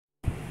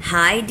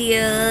Hi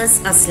dears,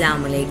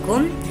 അസ്സലാമു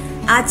അലൈക്കും.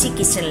 ആച്ചി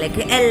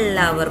കിച്ചണിലേക്ക്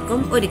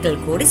എല്ലാവർക്കും ഒരിക്കൽ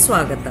കൂടി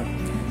സ്വാഗതം.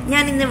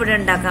 ഞാൻ ഇന്ന് ഇവിടെ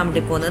ഉണ്ടാക്കാൻ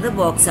വേണ്ടി പോകുന്നത്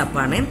ബോക്സ്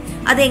അപ്പാണ്.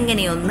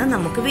 അതെങ്ങനെയൊന്ന്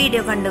നമുക്ക്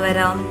വീഡിയോ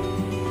കണ്ടുവരാം.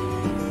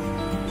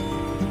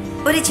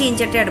 ഒരു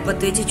ചീഞ്ചട്ടി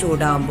അടുപ്പത്ത് വെച്ച്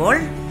ചൂടാവുമ്പോൾ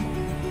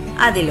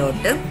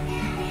അതിലോട്ട്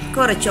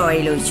കുറച്ച്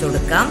ഓയിൽ ഒഴിച്ചു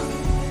കൊടുക്കാം.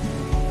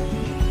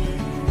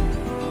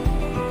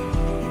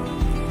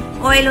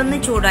 ഓയിൽ ഒന്ന്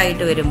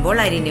ചൂടായിട്ട് വരുമ്പോൾ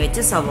അരിഞ്ഞു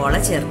വെച്ച് സവാള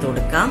ചേർത്ത്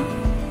കൊടുക്കാം.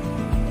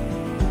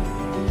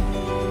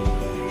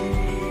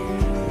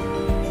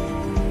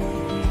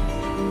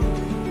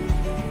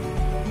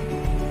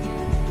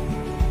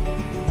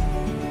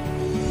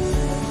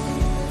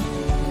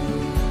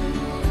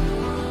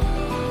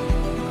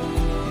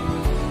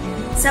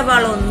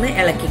 സവാള ഒന്ന്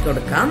ഇളക്കി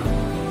കൊടുക്കാം.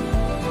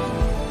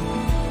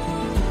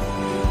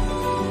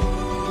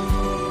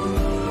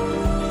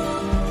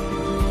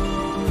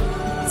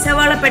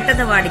 സവാള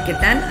പെട്ടെന്ന്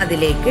വാടിക്കിട്ടാൻ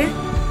അതിലേക്ക്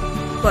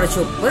കുറച്ച്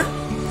ഉപ്പ്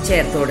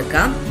ചേർത്ത്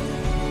കൊടുക്കാം.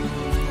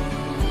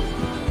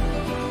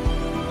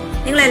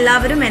 നിങ്ങൾ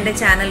എല്ലാവരും എന്റെ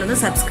ചാനൽ ഒന്ന്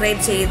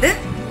സബ്സ്ക്രൈബ് ചെയ്ത്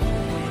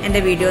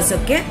എന്റെ വീഡിയോസ്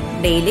ഒക്കെ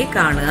ഡെയിലി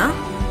കാണുക.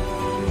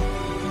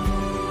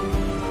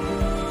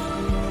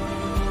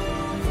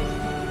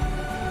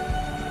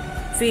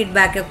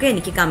 ഫീഡ്ബാക്ക് ഒക്കെ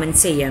എനിക്ക് കമന്റ്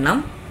ചെയ്യണം.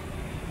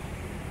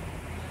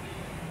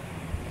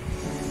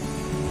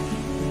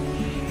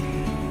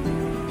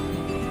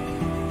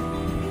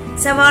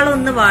 സവാള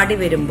ഒന്ന് വാടി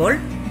വരുമ്പോൾ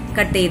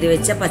കട്ട് ചെയ്ത്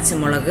വെച്ച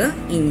പച്ചമുളക്,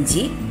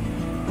 ഇഞ്ചി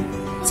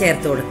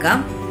ചേർത്ത് കൊടുക്കാം.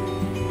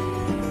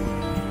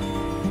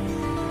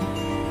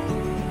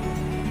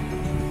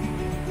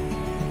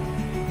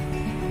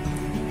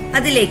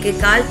 അതിലേക്ക്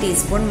 1/4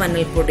 ടീസ്പൂൺ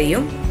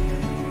മഞ്ഞൾപ്പൊടിയും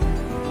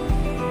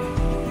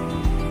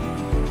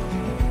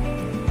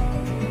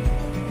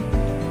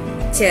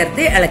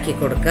ചേർത്ത് ഇളക്കി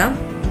കൊടുക്കാം.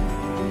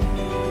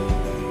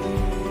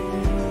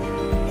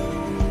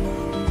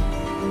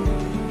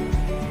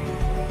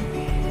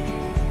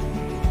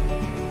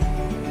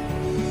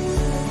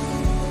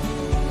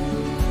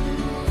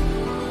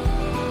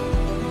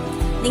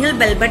 നിങ്ങൾ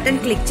ബെൽ ബട്ടൺ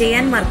ക്ലിക്ക്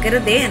ചെയ്യാൻ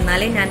മറക്കരുതേ,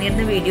 എന്നാലേ ഞാൻ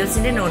ഇടുന്ന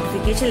വീഡിയോസിന്റെ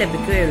നോട്ടിഫിക്കേഷൻ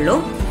ലഭിക്കുകയുള്ളൂ.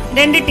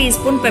 2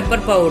 ടീസ്പൂൺ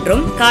പെപ്പർ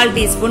പൗഡറും 1/4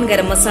 ടീസ്പൂൺ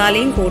ഗരം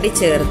മസാലയും കൂടി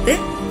ചേർത്ത്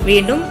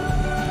വീണ്ടും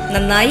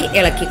നന്നായി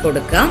ഇളക്കി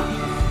കൊടുക്കാം.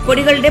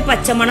 പൊടികളുടെ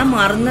പച്ചമണം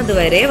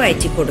മാറുന്നതുവരെ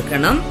വഴറ്റി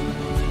കൊടുക്കണം.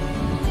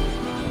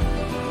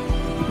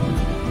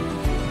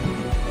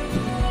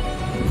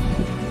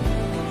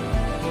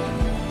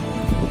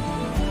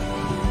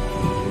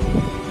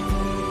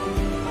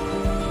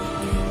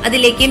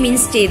 അതിലേക്ക്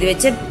മിക്സ് ചെയ്ത്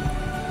വെച്ച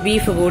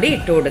ബീഫ് കൂടി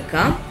ഇട്ട്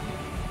കൊടുക്കാം.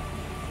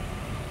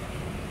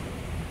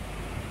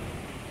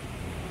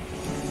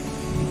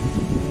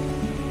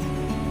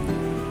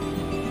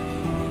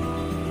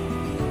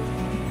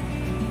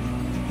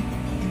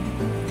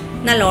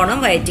 നല്ലോണം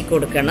വഴറ്റി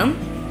കൊടുക്കണം.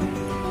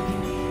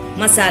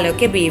 മസാല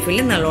ഒക്കെ ബീഫിൽ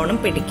നല്ലോണം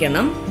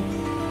പിടിക്കണം.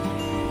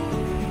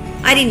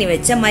 അരിഞ്ഞു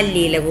വെച്ച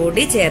മല്ലിയില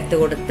കൂടി ചേർത്ത്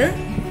കൊടുത്ത്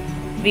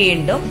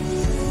വീണ്ടും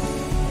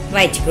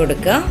വഴറ്റി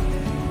കൊടുക്കുക.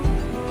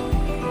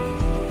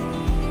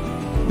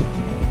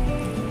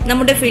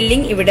 നമ്മുടെ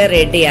ഫില്ലിംഗ് ഇവിടെ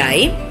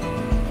റെഡിയായി.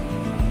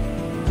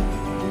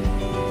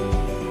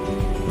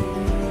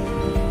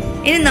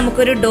 ഇനി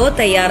നമുക്കൊരു ഡോ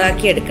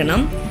തയ്യാറാക്കി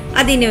എടുക്കണം.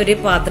 അതിനെ ഒരു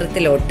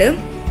പാത്രത്തിലോട്ട്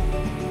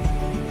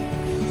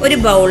ഒരു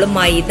ബൗൾ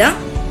മൈദ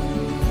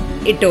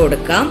ഇട്ട്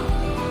കൊടുക്കാം.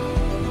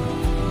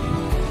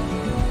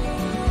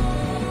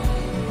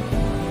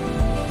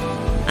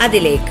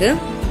 അതിലേക്ക്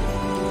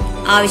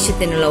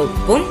ആവശ്യത്തിനുള്ള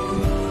ഉപ്പും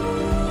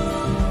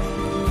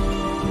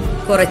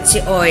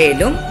കുറച്ച്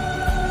ഓയിലും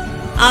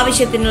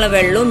ആവശ്യത്തിനുള്ള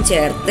വെള്ളവും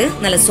ചേർത്ത്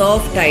നല്ല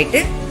സോഫ്റ്റ് ആയിട്ട്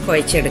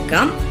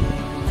കുഴച്ചെടുക്കാം.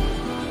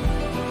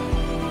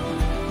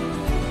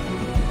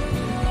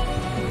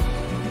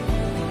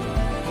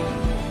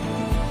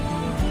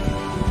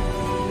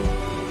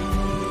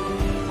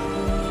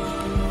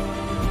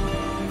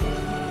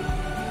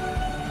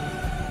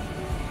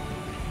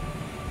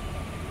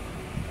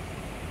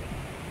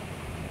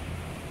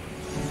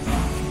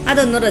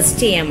 അതൊന്ന്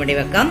റെസ്റ്റ് ചെയ്യാൻ വേണ്ടി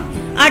വെക്കാം.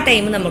 ആ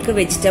ടൈം നമുക്ക്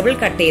വെജിറ്റബിൾ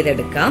കട്ട്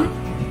ചെയ്തെടുക്കാം.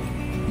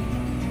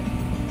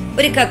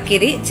 ഒരു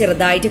കക്കിരി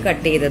ചെറുതായിട്ട്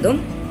കട്ട് ചെയ്തതും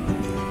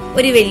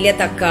ഒരു വലിയ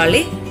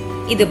തക്കാളി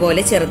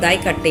ഇതുപോലെ ചെറുതായി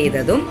കട്ട്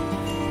ചെയ്തതും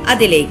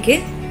അതിലേക്ക്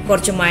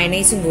കുറച്ച്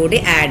മയണൈസും കൂടി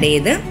ആഡ്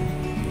ചെയ്ത്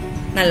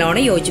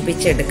നല്ലോണം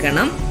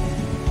യോജിപ്പിച്ചെടുക്കണം.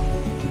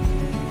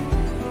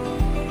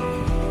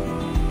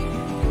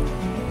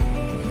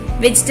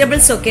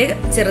 വെജിറ്റബിൾസ് ഒക്കെ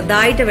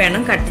ചെറുതായിട്ട്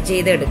വേണം കട്ട്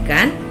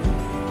ചെയ്തെടുക്കാൻ.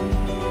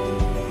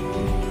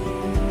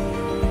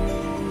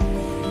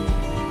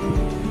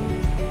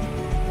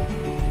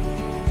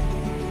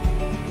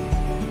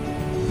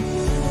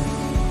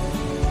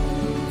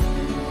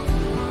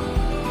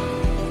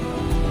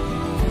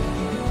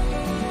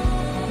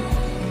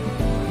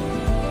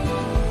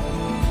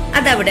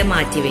 അതവിടെ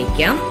മാറ്റി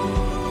വയ്ക്കാം.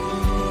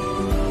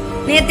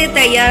 നേരത്തെ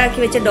തയ്യാറാക്കി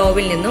വെച്ച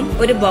ഡോവിൽ നിന്നും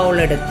ഒരു ബൗൾ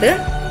എടുത്ത്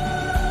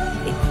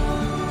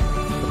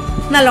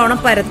നല്ലോണം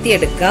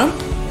പരത്തിയെടുക്കാം.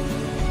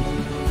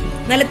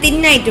 നല്ല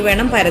തിന്നായിട്ട്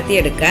വേണം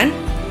പരത്തിയെടുക്കാൻ.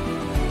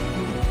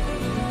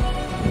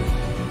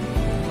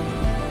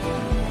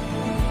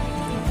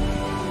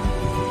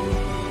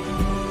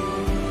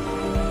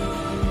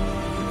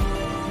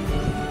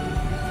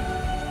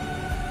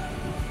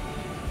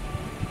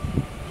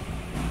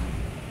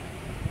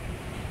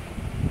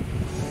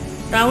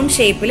 റൗണ്ട്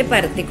ഷേപ്പിൽ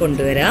പരത്തി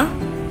കൊണ്ടുവരാം.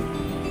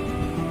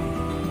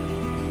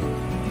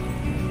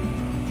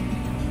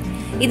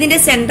 ഇതിന്റെ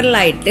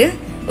സെൻട്രലായിട്ട്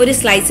ഒരു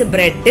സ്ലൈസ്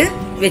ബ്രെഡ്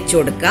വെച്ചു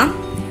കൊടുക്കാം.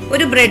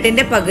 ഒരു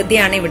ബ്രെഡിന്റെ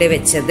പകുതിയാണ് ഇവിടെ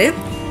വെച്ചത്.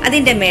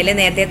 അതിന്റെ മേലെ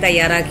നേരത്തെ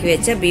തയ്യാറാക്കി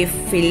വെച്ച ബീഫ്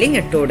ഫില്ലിംഗ്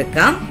ഇട്ടു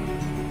കൊടുക്കാം.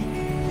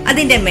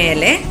 അതിന്റെ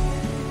മേലെ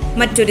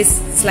മറ്റൊരു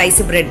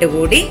സ്ലൈസ് ബ്രെഡ്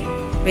കൂടി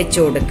വെച്ചു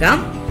കൊടുക്കാം.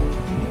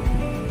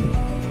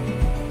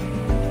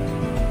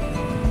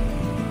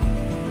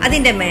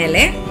 അതിന്റെ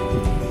മേലെ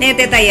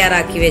നേരത്തെ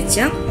തയ്യാറാക്കി വെച്ച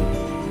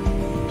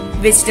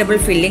വെജിറ്റബിൾ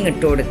ഫില്ലിംഗ്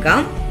ഇട്ടു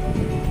കൊടുക്കാം.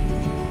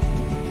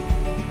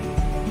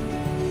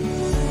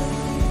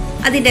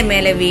 അതിന്റെ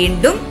മേലെ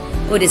വീണ്ടും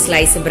ഒരു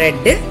സ്ലൈസ്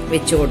ബ്രെഡ്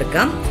വെച്ചു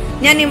കൊടുക്കാം.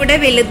 ഞാൻ ഇവിടെ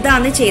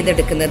വലുതാണ്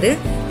ചെയ്തെടുക്കുന്നത്.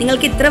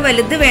 നിങ്ങൾക്ക് ഇത്ര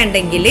വലുത്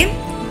വേണ്ടെങ്കിൽ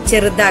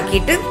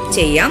ചെറുതാക്കിയിട്ട്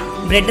ചെയ്യാം.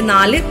 ബ്രെഡ്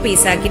 4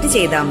 പീസാക്കിയിട്ട്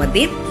ചെയ്താൽ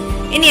മതി.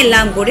 ഇനി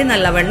എല്ലാം കൂടി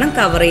നല്ലവണ്ണം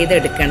കവർ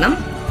ചെയ്തെടുക്കണം.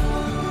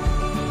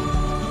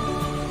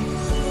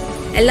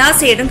 എല്ലാ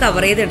സൈഡും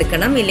കവർ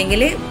ചെയ്തെടുക്കണം.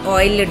 ഇല്ലെങ്കിൽ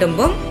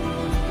ഓയിലിടുമ്പോൾ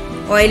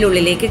ഓയിൽ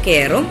ഉള്ളിലേക്ക്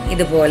കയറും.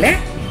 ഇതുപോലെ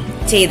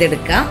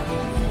ചെയ്തെടുക്കാം.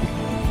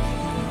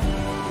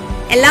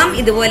 എല്ലാം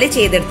ഇതുപോലെ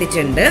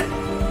ചെയ്തെടുത്തിട്ടുണ്ട്.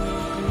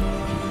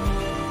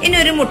 ഇനി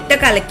ഒരു മുട്ട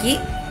കലക്കി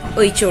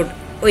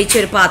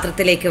ഒഴിച്ചൊരു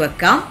പാത്രത്തിലേക്ക്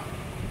വെക്കാം.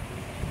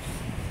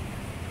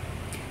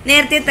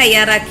 നേരത്തെ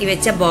തയ്യാറാക്കി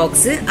വെച്ച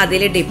ബോക്സ്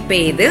അതിൽ ഡിപ്പ്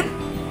ചെയ്ത്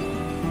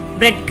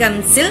ബ്രെഡ്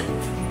ക്രംസിൽ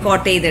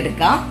കോട്ട്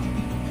ചെയ്തെടുക്കാം.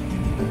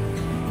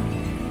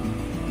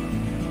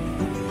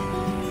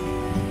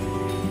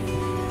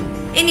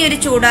 ഇനി ഒരു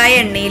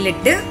ചൂടായ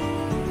എണ്ണയിലിട്ട്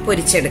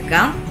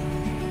പൊരിച്ചെടുക്കാം.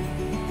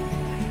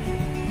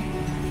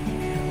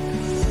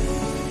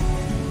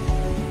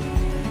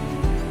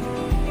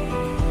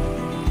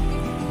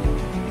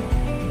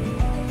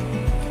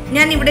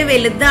 ഞാൻ ഇവിടെ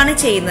വലുതാണ്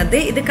ചെയ്യുന്നത്.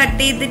 ഇത്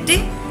കട്ട് ചെയ്തിട്ട്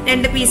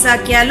 2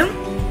 പീസാക്കിയാലും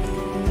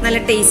നല്ല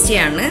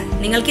ടേസ്റ്റിയാണ്.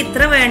 നിങ്ങൾക്ക്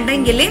ഇത്ര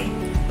വേണ്ടെങ്കിൽ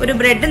ഒരു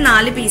ബ്രെഡ്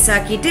 4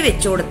 പീസാക്കിയിട്ട്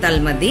വെച്ചു കൊടുത്താൽ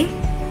മതി.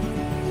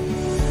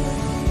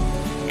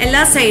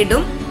 എല്ലാ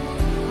സൈഡും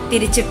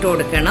തിരിച്ചിട്ട്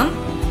കൊടുക്കണം.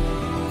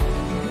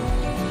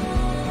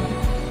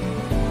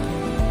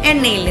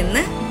 എണ്ണയിൽ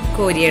നിന്ന്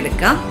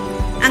കോരിയെടുക്കാം.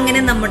 അങ്ങനെ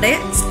നമ്മുടെ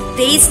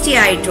ടേസ്റ്റി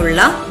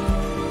ആയിട്ടുള്ള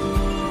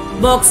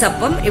ബോക്സ്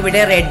അപ്പം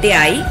ഇവിടെ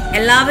റെഡിയായി.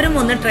 എല്ലാവരും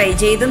ഒന്ന് ട്രൈ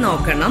ചെയ്ത്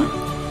നോക്കണം.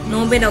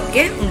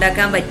 നോമ്പിനൊക്കെ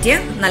ഉണ്ടാക്കാൻ പറ്റിയ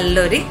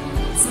നല്ലൊരു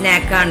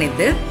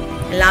സ്നാക്കാണിത്.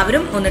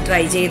 എല്ലാവരും ഒന്ന്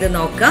ട്രൈ ചെയ്ത്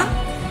നോക്കാം.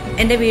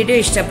 എന്റെ വീഡിയോ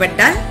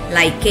ഇഷ്ടപ്പെട്ടാൽ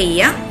ലൈക്ക്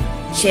ചെയ്യുക,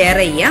 ഷെയർ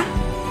ചെയ്യുക,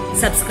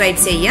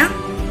 സബ്സ്ക്രൈബ് ചെയ്യുക,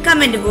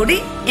 കമന്റ് കൂടി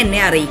എന്നെ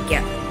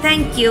അറിയിക്കുക.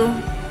 Thank you.